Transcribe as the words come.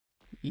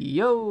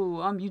Yo,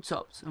 I'm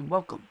Utopss, and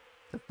welcome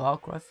to Far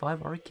Cry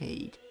 5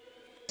 Arcade.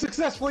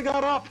 Successfully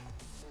got up!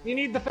 You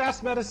need the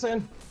fast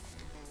medicine!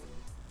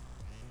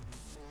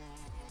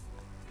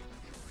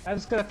 I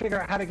just gotta figure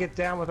out how to get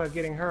down without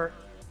getting hurt.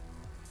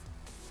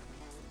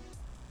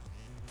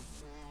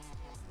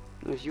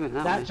 It was you and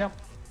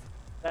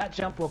that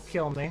jump will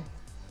kill me.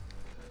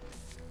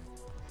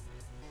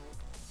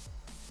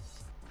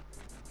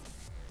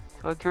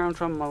 I'll carry on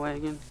trying my way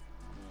again.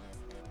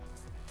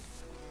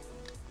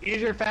 Use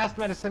your fast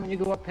medicine when you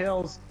go up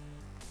hills.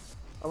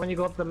 Or when you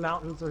go up the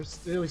mountains or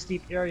really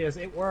steep areas.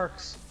 It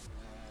works.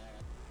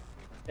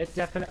 It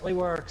definitely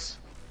works.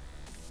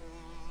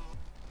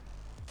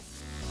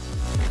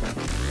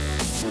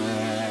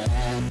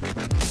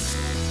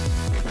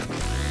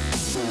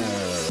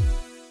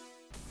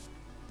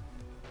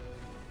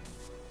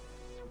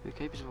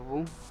 Okay, piece of a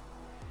wall.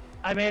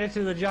 I made it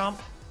to the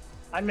jump.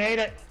 I made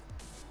it.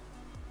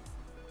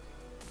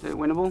 Is it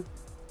winnable?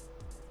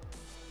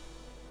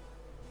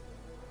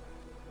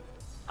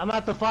 I'm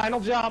at the final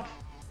jump.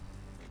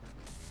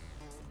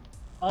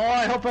 Oh,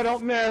 I hope I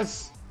don't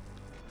miss.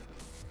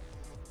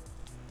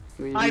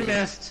 I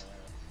missed.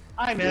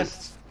 I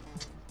missed.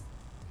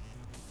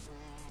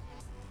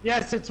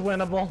 Yes, it's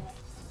winnable.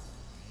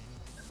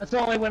 It's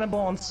only winnable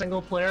on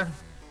single player.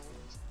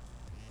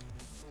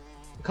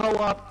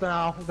 Co-op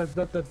now.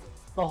 The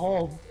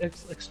whole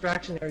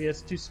extraction area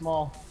is too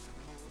small.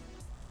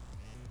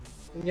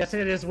 And yes,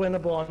 it is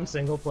winnable on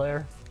single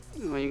player.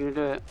 How are you gonna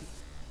do it?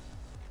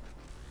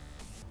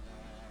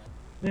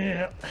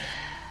 Yeah.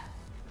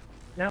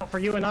 Now, for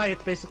you and I,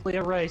 it's basically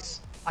a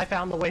race. I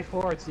found the way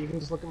forward, so you can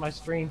just look at my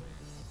screen.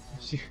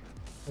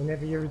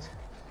 Whenever you're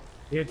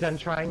done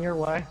trying your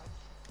way.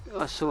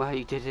 I saw how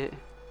you did it.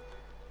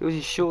 Yours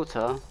is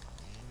shorter,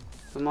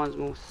 but mine's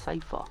more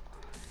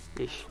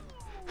safer-ish.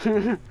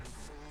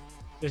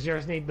 Does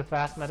yours need the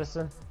fast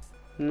medicine?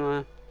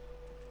 No.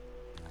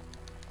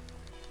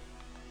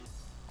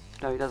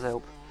 No, it does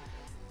help.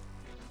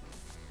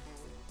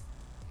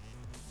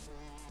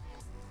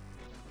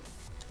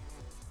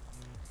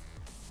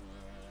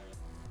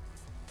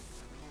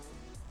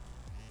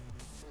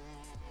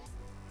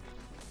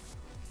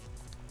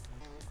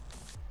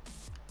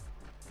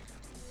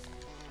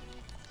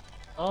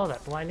 Oh,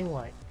 that blinding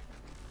light.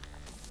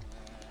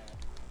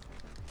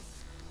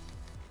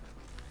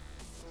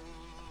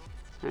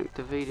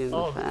 Activating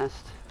the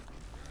fast.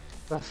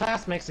 The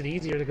fast makes it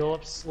easier to go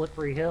up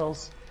slippery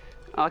hills.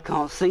 I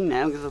can't see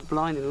now because of the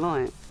blinding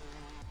light.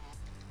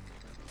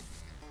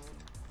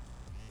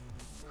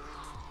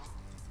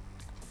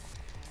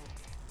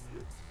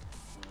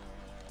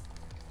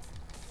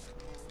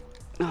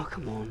 Oh,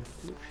 come on.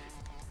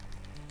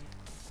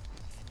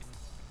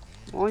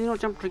 Why are you not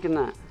jump tricking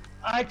that?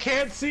 I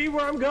can't see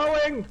where I'm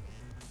going!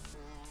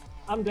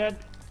 I'm dead.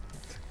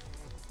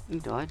 You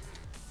died.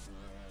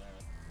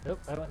 Nope,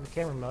 I went in the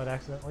camera mode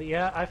accidentally.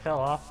 Yeah, I fell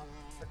off.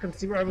 I couldn't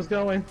see where I was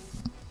going.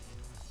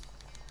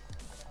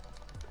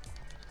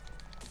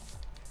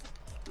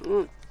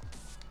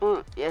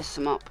 Yes,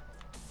 I'm up.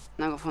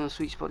 Now I've got to find a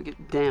sweet spot to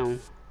get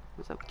down.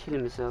 I'm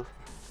killing myself.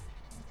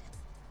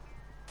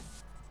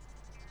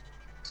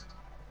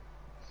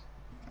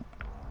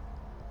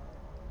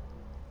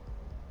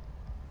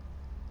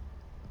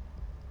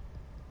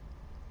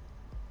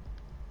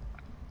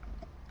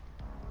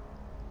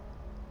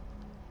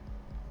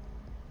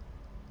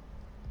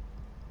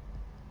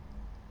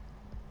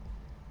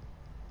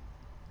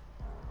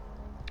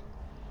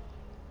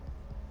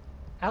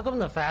 How come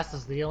the fast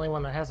is the only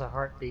one that has a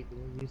heartbeat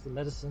when you use the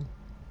medicine?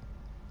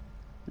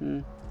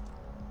 Ooh,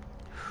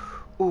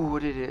 I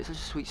did it. It's such a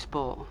sweet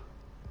spot.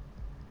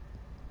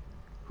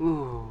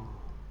 Ooh.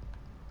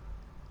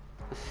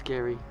 That's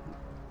scary.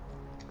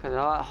 Okay,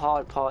 the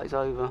hard part is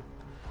over.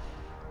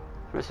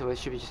 The rest of it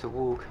should be just a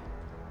walk.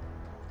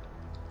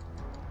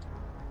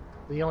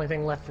 The only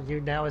thing left for you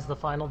now is the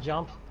final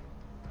jump?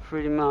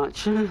 Pretty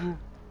much. Let's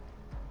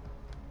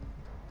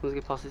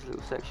get past this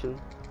little section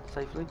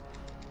safely.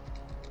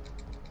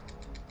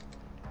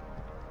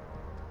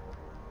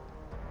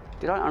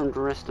 Did I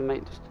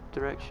underestimate this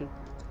direction?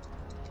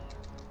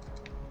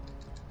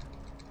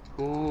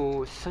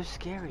 Oh, it's so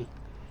scary.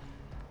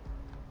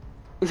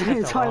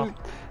 It's only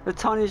the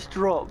tiniest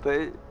drop, but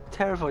it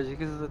terrifies you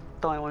because of the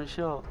die one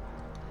shot.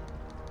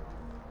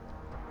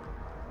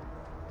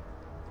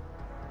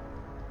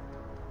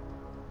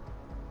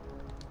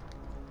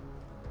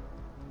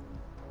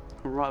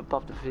 I'm right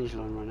above the finish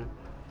line right now.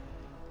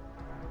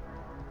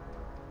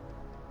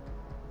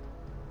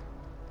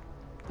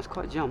 That's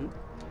quite a jump.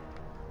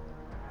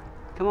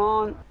 Come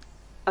on!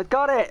 I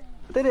got it!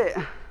 I did it!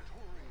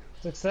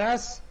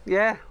 Success?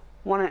 Yeah,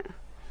 won it.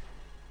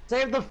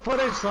 Save the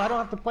footage so I don't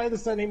have to play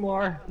this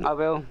anymore. I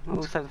will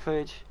save the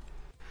footage.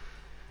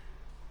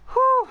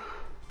 Whew.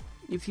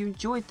 If you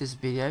enjoyed this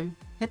video,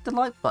 hit the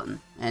like button.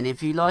 And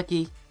if you like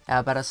it, how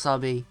about a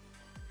subby?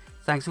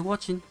 Thanks for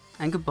watching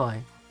and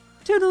goodbye.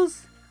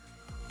 Toodles!